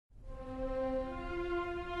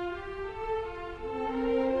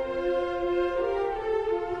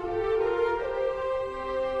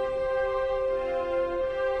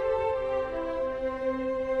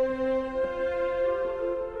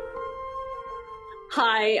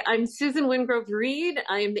Hi, I'm Susan Wingrove-Reed.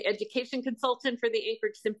 I am the education consultant for the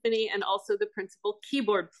Anchorage Symphony and also the principal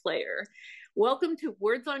keyboard player. Welcome to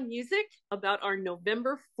Words on Music about our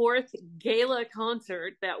November 4th gala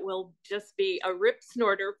concert that will just be a rip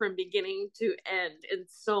snorter from beginning to end in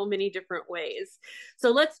so many different ways.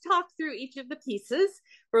 So let's talk through each of the pieces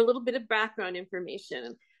for a little bit of background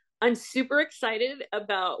information. I'm super excited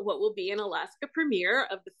about what will be an Alaska premiere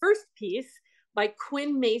of the first piece by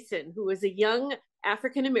Quinn Mason, who is a young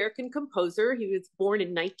African-American composer. He was born in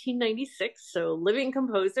 1996, so living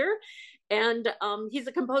composer. And he's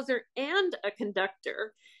a composer and a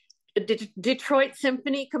conductor. Detroit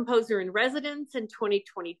Symphony Composer in Residence in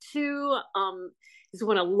 2022. He's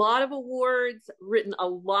won a lot of awards, written a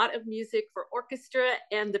lot of music for orchestra,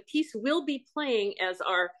 and the piece we'll be playing as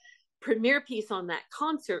our premiere piece on that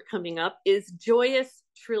concert coming up is Joyous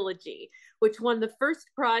Trilogy, which won the first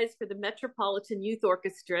prize for the Metropolitan Youth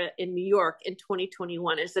Orchestra in New York in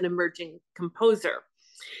 2021 as an emerging composer.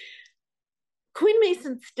 Quinn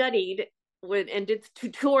Mason studied and did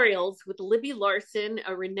tutorials with Libby Larsen,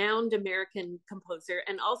 a renowned American composer,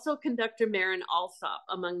 and also conductor Marin Alsop,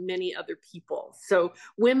 among many other people. So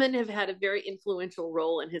women have had a very influential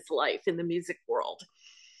role in his life in the music world.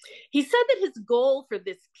 He said that his goal for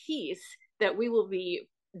this piece that we will be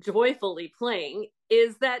joyfully playing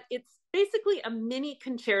is that it's basically a mini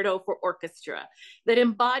concerto for orchestra that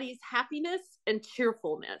embodies happiness and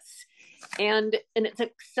cheerfulness. And it's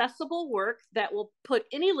accessible work that will put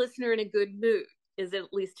any listener in a good mood, is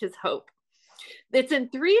at least his hope. It's in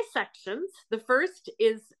 3 sections. The first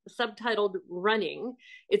is subtitled Running.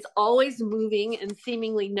 It's always moving and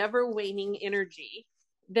seemingly never waning energy.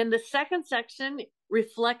 Then the second section,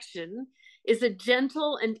 Reflection, is a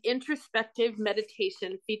gentle and introspective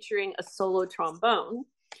meditation featuring a solo trombone.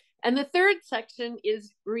 And the third section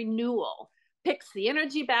is Renewal, picks the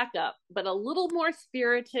energy back up, but a little more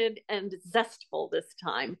spirited and zestful this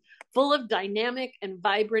time, full of dynamic and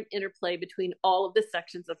vibrant interplay between all of the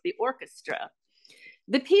sections of the orchestra.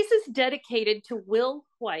 The piece is dedicated to Will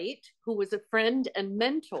White, who was a friend and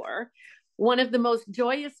mentor, one of the most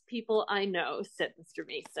joyous people I know, said Mr.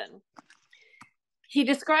 Mason. He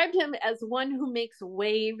described him as one who makes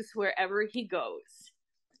waves wherever he goes.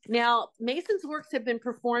 Now, Mason's works have been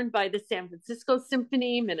performed by the San Francisco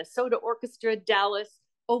Symphony, Minnesota Orchestra, Dallas,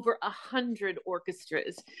 over 100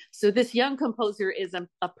 orchestras. So this young composer is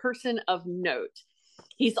a person of note.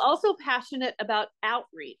 He's also passionate about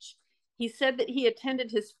outreach. He said that he attended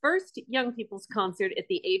his first young people's concert at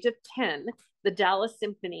the age of 10, the Dallas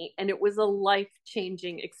Symphony, and it was a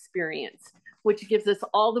life-changing experience, which gives us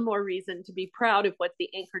all the more reason to be proud of what the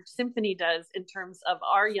Anchorage Symphony does in terms of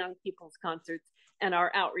our young people's concerts and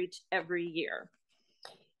our outreach every year.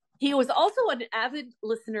 He was also an avid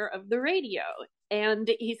listener of the radio, and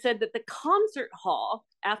he said that the concert hall,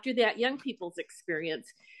 after that young people's experience,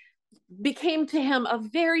 became to him a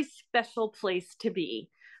very special place to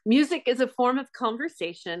be. Music is a form of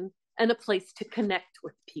conversation and a place to connect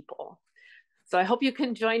with people. So I hope you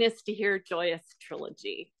can join us to hear Joyous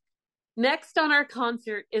Trilogy. Next on our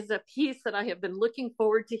concert is a piece that I have been looking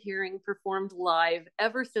forward to hearing performed live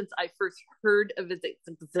ever since I first heard of its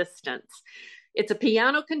existence. It's a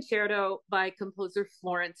piano concerto by composer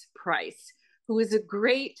Florence Price, who is a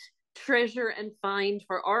great treasure and find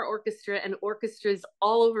for our orchestra and orchestras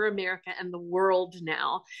all over America and the world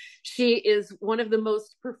now. She is one of the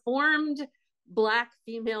most performed Black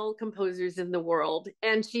female composers in the world,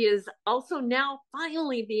 and she is also now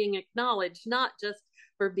finally being acknowledged, not just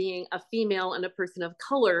for being a female and a person of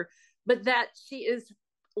color, but that she is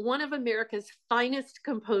one of America's finest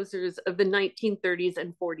composers of the 1930s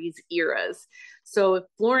and 40s eras. So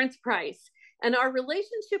Florence Price. And our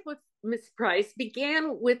relationship with Miss Price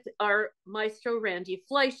began with our maestro Randy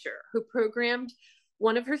Fleischer, who programmed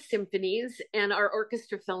one of her symphonies, and our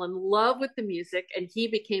orchestra fell in love with the music, and he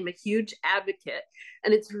became a huge advocate.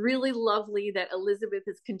 And it's really lovely that Elizabeth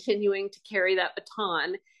is continuing to carry that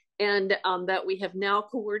baton, and that we have now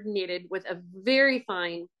coordinated with a very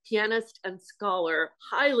fine pianist and scholar,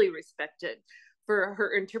 highly respected for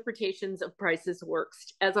her interpretations of Price's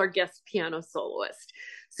works as our guest piano soloist.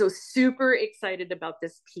 So super excited about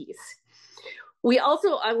this piece. We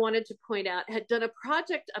also, I wanted to point out, had done a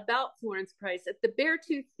project about Florence Price at the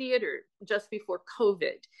Beartooth Theater just before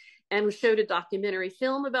COVID, and showed a documentary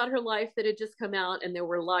film about her life that had just come out, and there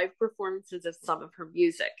were live performances of some of her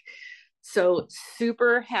music. So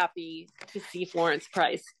super happy to see Florence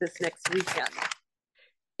Price this next weekend.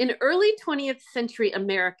 In early 20th century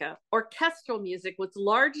America, orchestral music was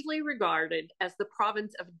largely regarded as the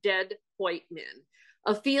province of dead white men.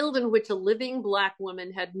 a field in which a living Black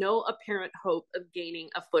woman had no apparent hope of gaining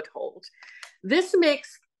a foothold. This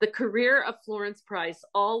makes the career of Florence Price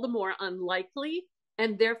all the more unlikely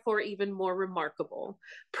and therefore even more remarkable.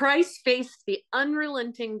 Price faced the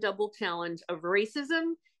unrelenting double challenge of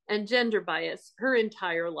racism and gender bias her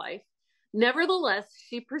entire life. Nevertheless,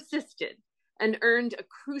 she persisted and earned a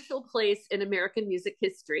crucial place in American music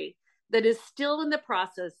history that is still in the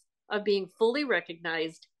process of being fully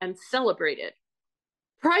recognized and celebrated.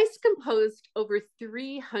 Price composed over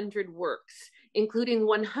 300 works, including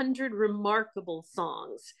 100 remarkable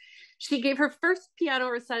songs. She gave her first piano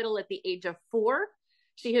recital at the age of 4.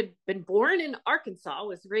 She had been born in Arkansas,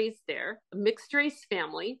 was raised there, a mixed race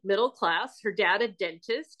family, middle class, her dad a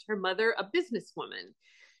dentist, her mother a businesswoman.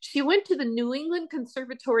 She went to the New England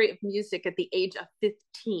Conservatory of Music at the age of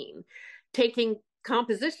 15, taking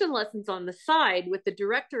composition lessons on the side with the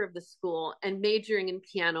director of the school and majoring in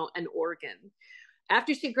piano and organ.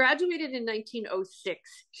 After she graduated in 1906,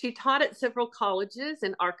 she taught at several colleges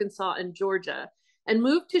in Arkansas and Georgia and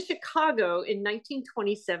moved to Chicago in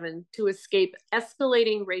 1927 to escape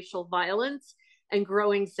escalating racial violence and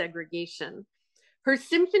growing segregation. Her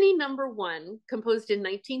Symphony No. 1, composed in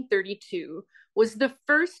 1932, was the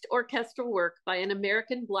first orchestral work by an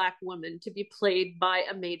American Black woman to be played by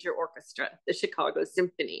a major orchestra, the Chicago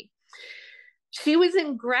Symphony. She was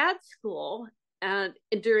in grad school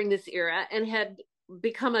during this era and had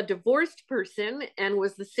become a divorced person and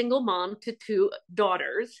was the single mom to 2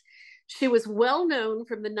 daughters. She was well known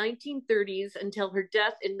from the 1930s until her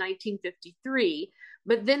death in 1953,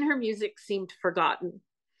 but then her music seemed forgotten.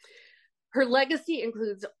 Her legacy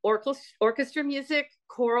includes orchestra music,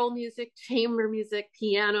 choral music, chamber music,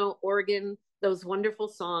 piano, organ, those wonderful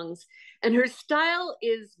songs. And her style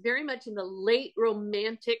is very much in the late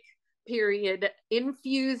Romantic period,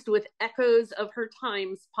 infused with echoes of her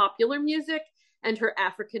time's popular music and her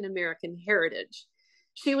African-American heritage.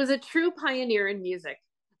 She was a true pioneer in music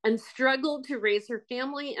and struggled to raise her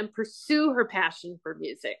family and pursue her passion for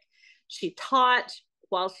music. She taught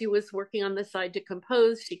while she was working on the side to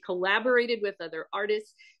compose. She collaborated with other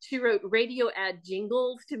artists. She wrote radio ad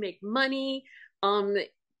jingles to make money.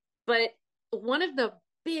 But one of the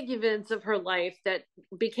big events of her life that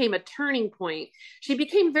became a turning point, she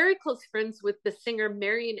became very close friends with the singer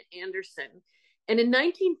Marian Anderson. And in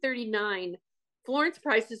 1939, Florence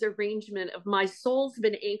Price's arrangement of My Soul's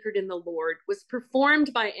Been Anchored in the Lord was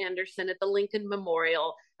performed by Anderson at the Lincoln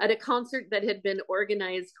Memorial at a concert that had been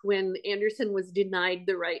organized when Anderson was denied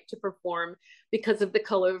the right to perform because of the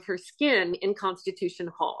color of her skin in Constitution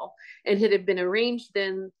Hall. And it had been arranged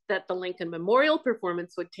then that the Lincoln Memorial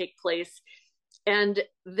performance would take place. And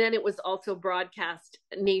then it was also broadcast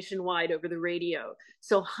nationwide over the radio.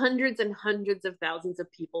 So hundreds and hundreds of thousands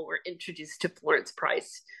of people were introduced to Florence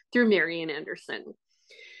Price through Marian Anderson.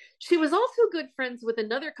 She was also good friends with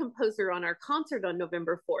another composer on our concert on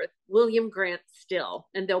November 4th, William Grant Still,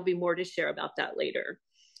 and there'll be more to share about that later.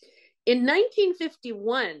 In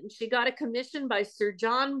 1951, she got a commission by Sir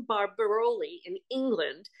John Barbaroli in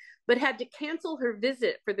England, but had to cancel her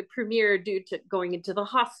visit for the premiere due to going into the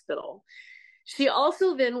hospital. She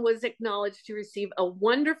also then was acknowledged to receive a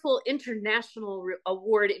wonderful international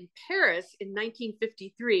award in Paris in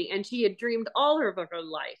 1953, and she had dreamed all of her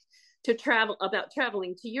life about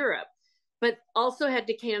traveling to Europe, but also had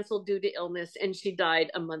to cancel due to illness, and she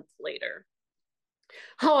died a month later.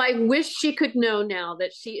 How I wish she could know now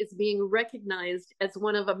that she is being recognized as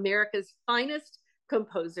one of America's finest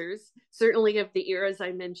composers, certainly of the eras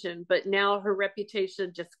I mentioned, but now her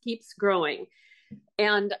reputation just keeps growing.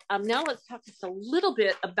 And now let's talk just a little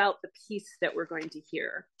bit about the piece that we're going to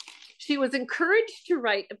hear. She was encouraged to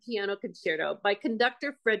write a piano concerto by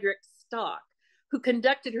conductor Frederick Stock, who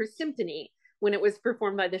conducted her symphony when it was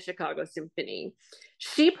performed by the Chicago Symphony.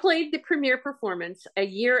 She played the premiere performance a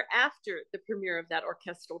year after the premiere of that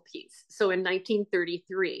orchestral piece, so in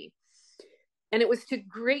 1933. And it was to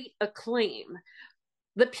great acclaim.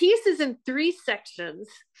 The piece is in 3 sections,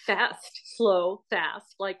 fast, slow,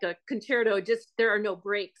 fast, like a concerto, just there are no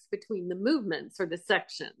breaks between the movements or the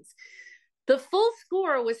sections. The full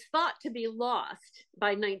score was thought to be lost by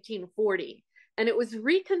 1940, and it was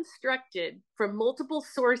reconstructed from multiple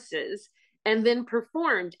sources and then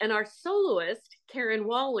performed. And our soloist, Karen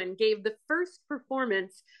Walwyn, gave the first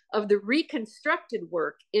performance of the reconstructed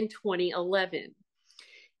work in 2011.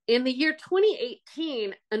 In the year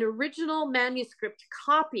 2018, an original manuscript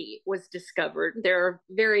copy was discovered. There are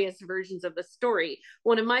various versions of the story.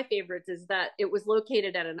 One of my favorites is that it was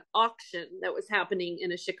located at an auction that was happening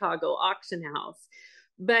in a Chicago auction house.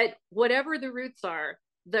 But whatever the roots are,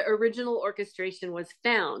 the original orchestration was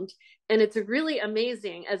found. And it's really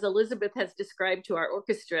amazing, as Elizabeth has described to our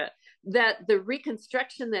orchestra, that the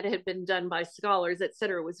reconstruction that had been done by scholars, et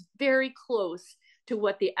cetera, was very close to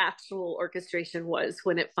what the actual orchestration was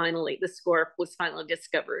when the score was finally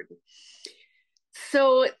discovered.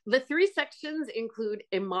 So the three sections include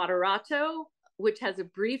a moderato, which has a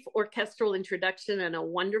brief orchestral introduction and a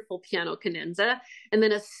wonderful piano cadenza, and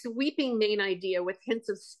then a sweeping main idea with hints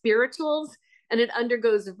of spirituals, and it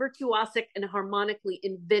undergoes virtuosic and harmonically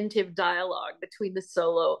inventive dialogue between the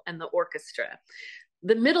solo and the orchestra.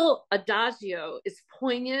 The middle adagio is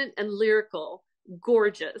poignant and lyrical,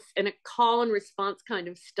 gorgeous, in a call and response kind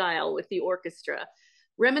of style with the orchestra,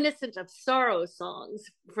 reminiscent of sorrow songs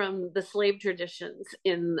from the slave traditions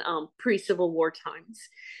in pre-Civil War times.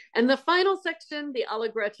 And the final section, the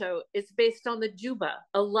allegretto, is based on the juba,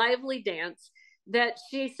 a lively dance that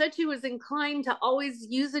she said she was inclined to always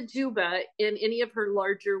use a juba in any of her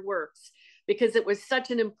larger works because it was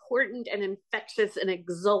such an important and infectious and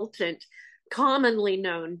exultant, commonly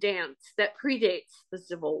known dance that predates the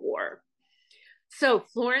Civil War. So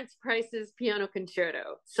Florence Price's Piano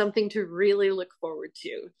Concerto, something to really look forward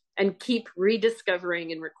to and keep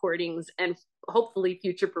rediscovering in recordings and hopefully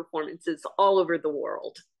future performances all over the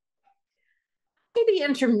world. After the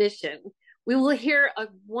intermission, we will hear a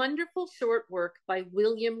wonderful short work by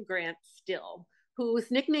William Grant Still,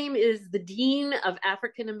 whose nickname is the Dean of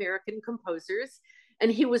African American Composers,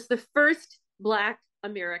 and he was the first Black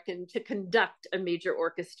American to conduct a major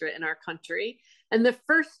orchestra in our country, and the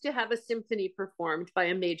first to have a symphony performed by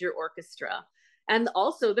a major orchestra, and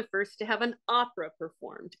also the first to have an opera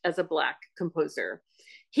performed as a Black composer.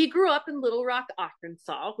 He grew up in Little Rock,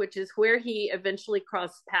 Arkansas, which is where he eventually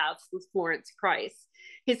crossed paths with Florence Price.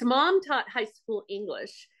 His mom taught high school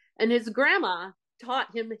English, and his grandma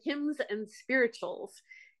taught him hymns and spirituals.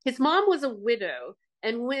 His mom was a widow,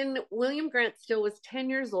 and when William Grant Still was 10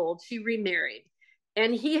 years old, she remarried.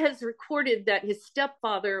 And he has recorded that his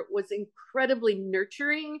stepfather was incredibly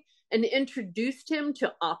nurturing and introduced him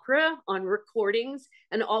to opera on recordings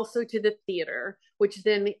and also to the theater, which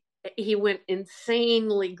then he went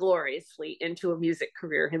insanely gloriously into a music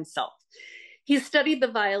career himself. He studied the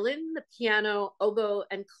violin, the piano, oboe,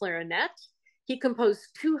 and clarinet. He composed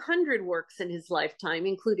 200 works in his lifetime,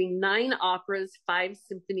 including 9 operas, 5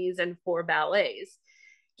 symphonies, and 4 ballets.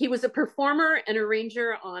 He was a performer and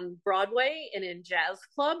arranger on Broadway and in jazz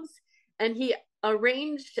clubs, and he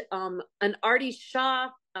arranged an Artie Shaw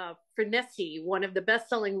Frenesy, one of the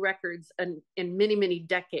best-selling records in many, many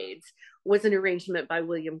decades, was an arrangement by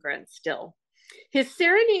William Grant Still. His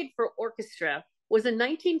Serenade for Orchestra was a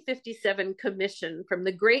 1957 commission from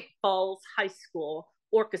the Great Falls High School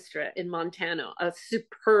Orchestra in Montana, a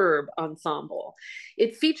superb ensemble.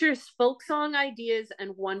 It features folk song ideas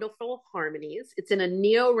and wonderful harmonies. It's in a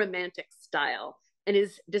neo-romantic style and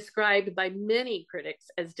is described by many critics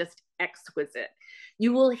as just exquisite.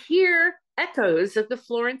 You will hear echoes of the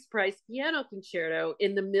Florence Price Piano Concerto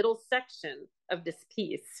in the middle section of this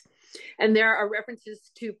piece. And there are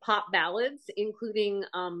references to pop ballads, including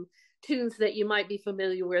tunes that you might be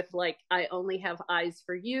familiar with, like I Only Have Eyes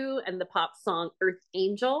for You and the pop song Earth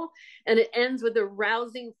Angel. And it ends with a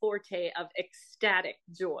rousing forte of ecstatic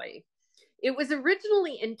joy. It was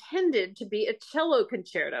originally intended to be a cello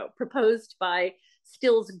concerto proposed by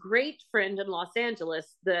Still's great friend in Los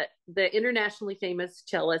Angeles, the internationally famous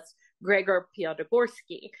cellist Gregor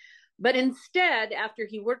Piatigorsky. But instead, after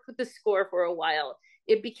he worked with the score for a while,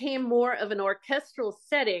 it became more of an orchestral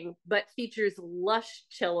setting, but features lush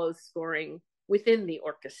cello scoring within the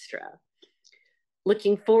orchestra.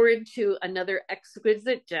 Looking forward to another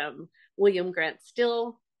exquisite gem, William Grant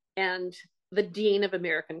Still, and the Dean of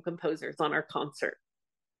American Composers on our concert.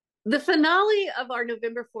 The finale of our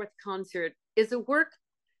November 4th concert is a work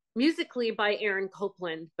musically by Aaron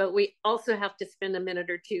Copland, but we also have to spend a minute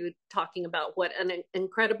or two talking about what an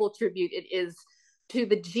incredible tribute it is to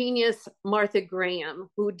the genius Martha Graham,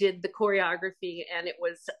 who did the choreography, and it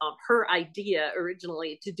was her idea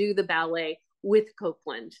originally to do the ballet with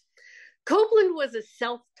Copland. Copland was a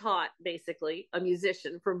self-taught, basically, a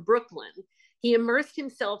musician from Brooklyn. He immersed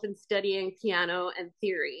himself in studying piano and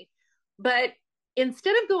theory, but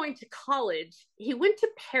instead of going to college, he went to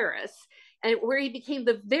Paris, and where he became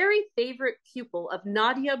the very favorite pupil of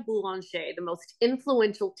Nadia Boulanger, the most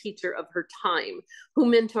influential teacher of her time,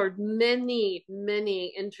 who mentored many,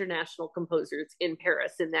 many international composers in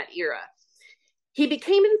Paris in that era. He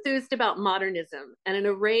became enthused about modernism and an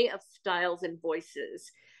array of styles and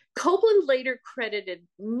voices. Copland later credited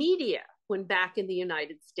media when back in the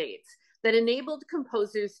United States that enabled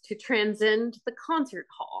composers to transcend the concert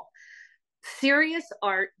hall. serious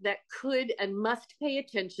art that could and must pay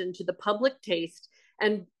attention to the public taste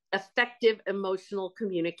and effective emotional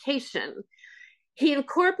communication. He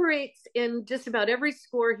incorporates in just about every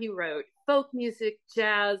score he wrote folk music,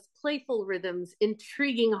 jazz, playful rhythms,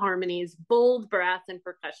 intriguing harmonies, bold brass, and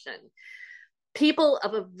percussion. People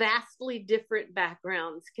of a vastly different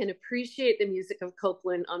backgrounds can appreciate the music of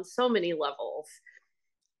Copland on so many levels,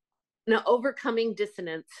 now overcoming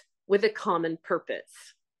dissonance with a common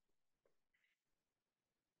purpose.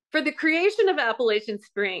 For the creation of Appalachian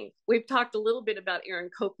Spring, we've talked a little bit about Aaron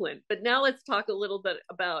Copland, but now let's talk a little bit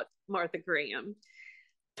about Martha Graham.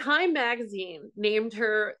 Time magazine named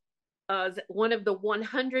her as one of the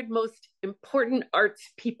 100 most important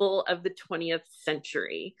arts people of the 20th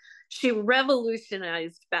century. She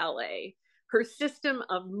revolutionized ballet. Her system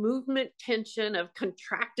of movement tension, of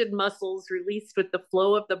contracted muscles released with the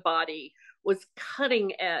flow of the body, was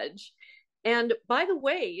cutting edge. And by the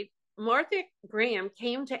way, Martha Graham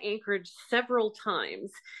came to Anchorage several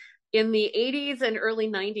times. In the 80s and early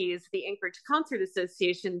 90s, the Anchorage Concert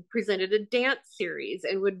Association presented a dance series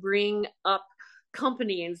and would bring up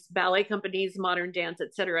companies, ballet companies, modern dance,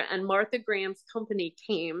 etc. And Martha Graham's company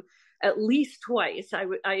came at least twice.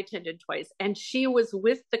 I attended twice, and she was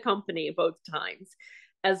with the company both times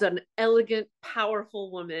as an elegant,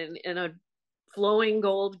 powerful woman in a flowing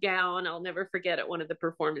gold gown. I'll never forget at one of the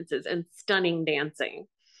performances, and stunning dancing.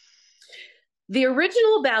 The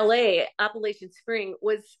original ballet, Appalachian Spring,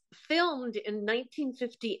 was filmed in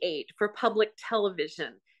 1958 for public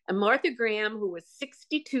television. And Martha Graham, who was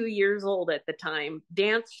 62 years old at the time,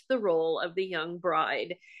 danced the role of the young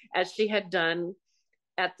bride, as she had done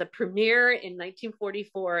at the premiere in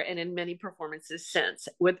 1944 and in many performances since,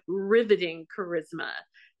 with riveting charisma.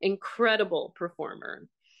 Incredible performer.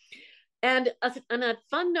 And a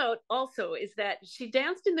fun note also is that she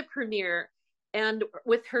danced in the premiere and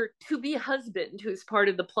with her to-be husband, who's part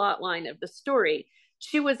of the plot line of the story.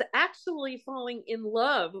 She was actually falling in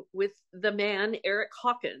love with the man, Eric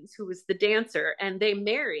Hawkins, who was the dancer, and they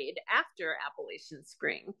married after Appalachian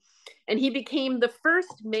Spring. And he became the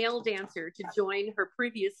first male dancer to join her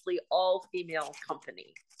previously all-female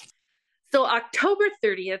company. So October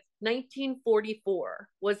 30th, 1944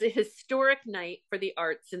 was a historic night for the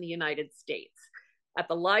arts in the United States. At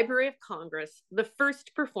the Library of Congress, the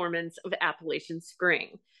first performance of Appalachian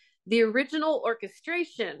Spring. The original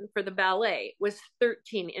orchestration for the ballet was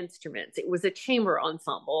 13 instruments. It was a chamber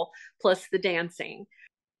ensemble plus the dancing.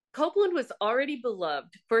 Copland was already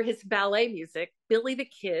beloved for his ballet music, Billy the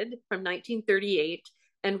Kid from 1938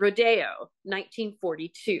 and Rodeo,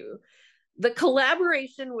 1942. The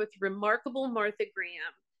collaboration with remarkable Martha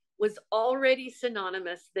Graham was already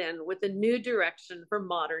synonymous then with a new direction for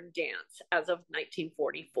modern dance as of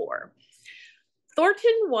 1944.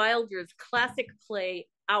 Thornton Wilder's classic play,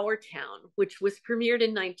 Our Town, which was premiered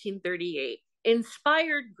in 1938,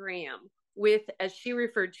 inspired Graham with, as she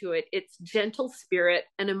referred to it, its gentle spirit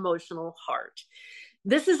and emotional heart.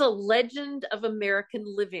 This is a legend of American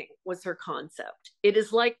living, was her concept. It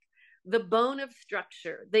is like the bone of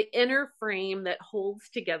structure, the inner frame that holds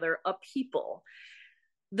together a people.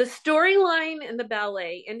 The storyline in the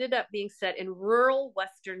ballet ended up being set in rural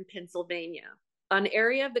Western Pennsylvania, an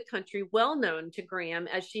area of the country well known to Graham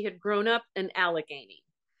as she had grown up in Allegheny.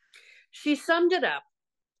 She summed it up.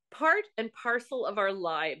 Part and parcel of our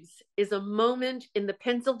lives is a moment in the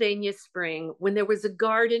Pennsylvania spring when there was a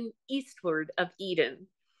garden eastward of Eden.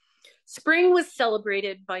 Spring was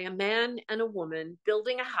celebrated by a man and a woman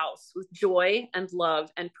building a house with joy and love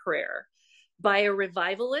and prayer, by a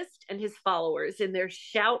revivalist and his followers in their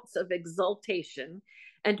shouts of exultation,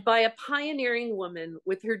 and by a pioneering woman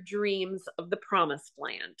with her dreams of the promised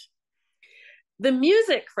land. The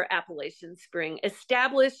music for Appalachian Spring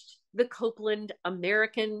established the Copland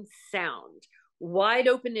American sound, wide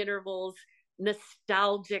open intervals,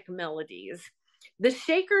 nostalgic melodies. The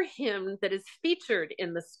Shaker hymn that is featured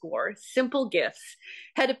in the score, Simple Gifts,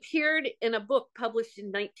 had appeared in a book published in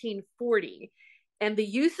 1940, and the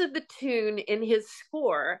use of the tune in his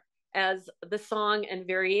score as the song and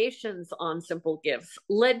variations on Simple Gifts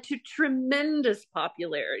led to tremendous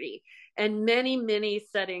popularity, and many, many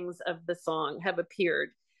settings of the song have appeared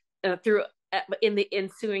in the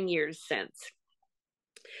ensuing years since.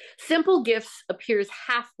 Simple Gifts appears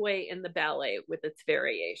halfway in the ballet with its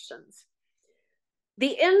variations.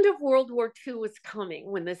 The end of World War II was coming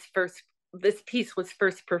when this piece was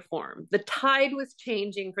first performed. The tide was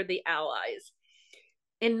changing for the Allies.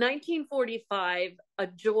 In 1945, A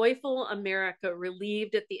Joyful America,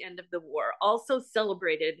 relieved at the end of the war, also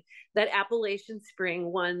celebrated that Appalachian Spring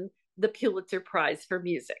won the Pulitzer Prize for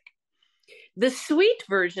Music. The suite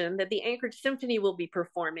version that the Anchorage Symphony will be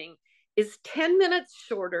performing is 10 minutes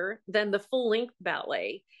shorter than the full-length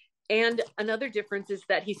ballet. And another difference is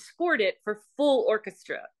that he scored it for full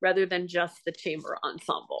orchestra rather than just the chamber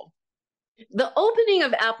ensemble. The opening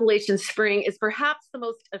of Appalachian Spring is perhaps the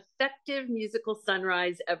most effective musical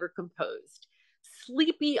sunrise ever composed.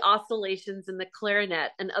 Sleepy oscillations in the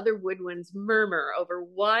clarinet and other woodwinds murmur over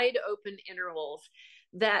wide open intervals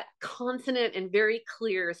that consonant and very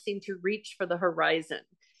clear seem to reach for the horizon.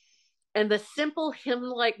 And the simple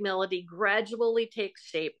hymn-like melody gradually takes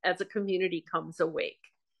shape as a community comes awake.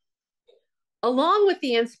 Along with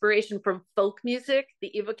the inspiration from folk music,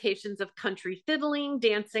 the evocations of country fiddling,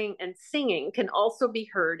 dancing, and singing can also be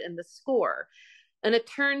heard in the score, and a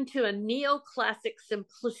turn to a neoclassic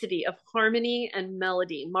simplicity of harmony and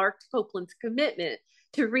melody marked Copland's commitment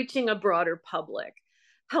to reaching a broader public.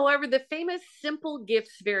 However, the famous Simple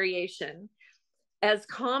Gifts variation, as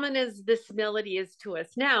common as this melody is to us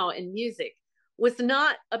now in music, was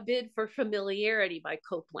not a bid for familiarity by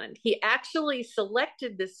Copland. He actually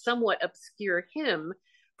selected this somewhat obscure hymn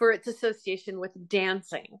for its association with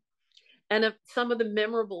dancing. And of some of the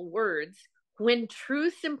memorable words, when true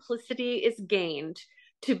simplicity is gained,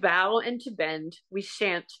 to bow and to bend, we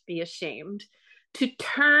shan't be ashamed. To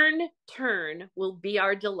turn, turn will be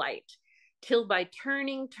our delight, till by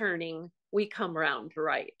turning, turning, we come round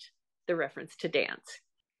right. The reference to dance.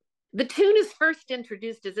 The tune is first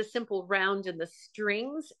introduced as a simple round in the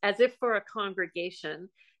strings, as if for a congregation,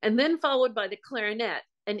 and then followed by the clarinet,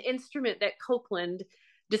 an instrument that Copland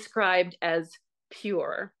described as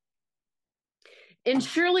pure. And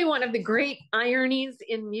surely one of the great ironies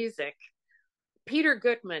in music, Peter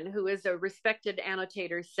Gutman, who is a respected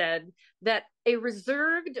annotator, said that a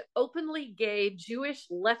reserved, openly gay Jewish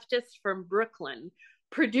leftist from Brooklyn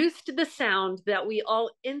produced the sound that we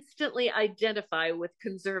all instantly identify with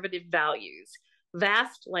conservative values,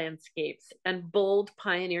 vast landscapes, and bold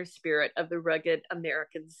pioneer spirit of the rugged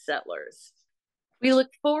American settlers. We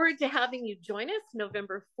look forward to having you join us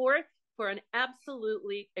November 4th for an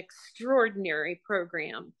absolutely extraordinary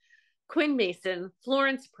program. Quinn Mason,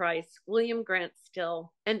 Florence Price, William Grant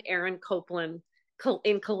Still, and Aaron Copland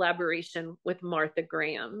in collaboration with Martha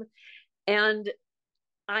Graham. And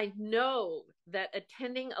I know that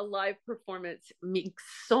attending a live performance makes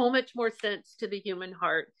so much more sense to the human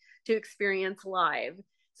heart to experience live.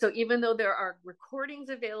 So even though there are recordings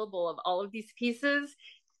available of all of these pieces,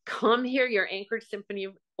 come hear your Anchorage Symphony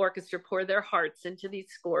Orchestra pour their hearts into these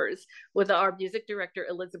scores with our music director,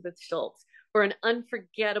 Elizabeth Schultz, for an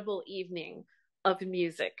unforgettable evening of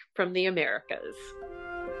music from the Americas.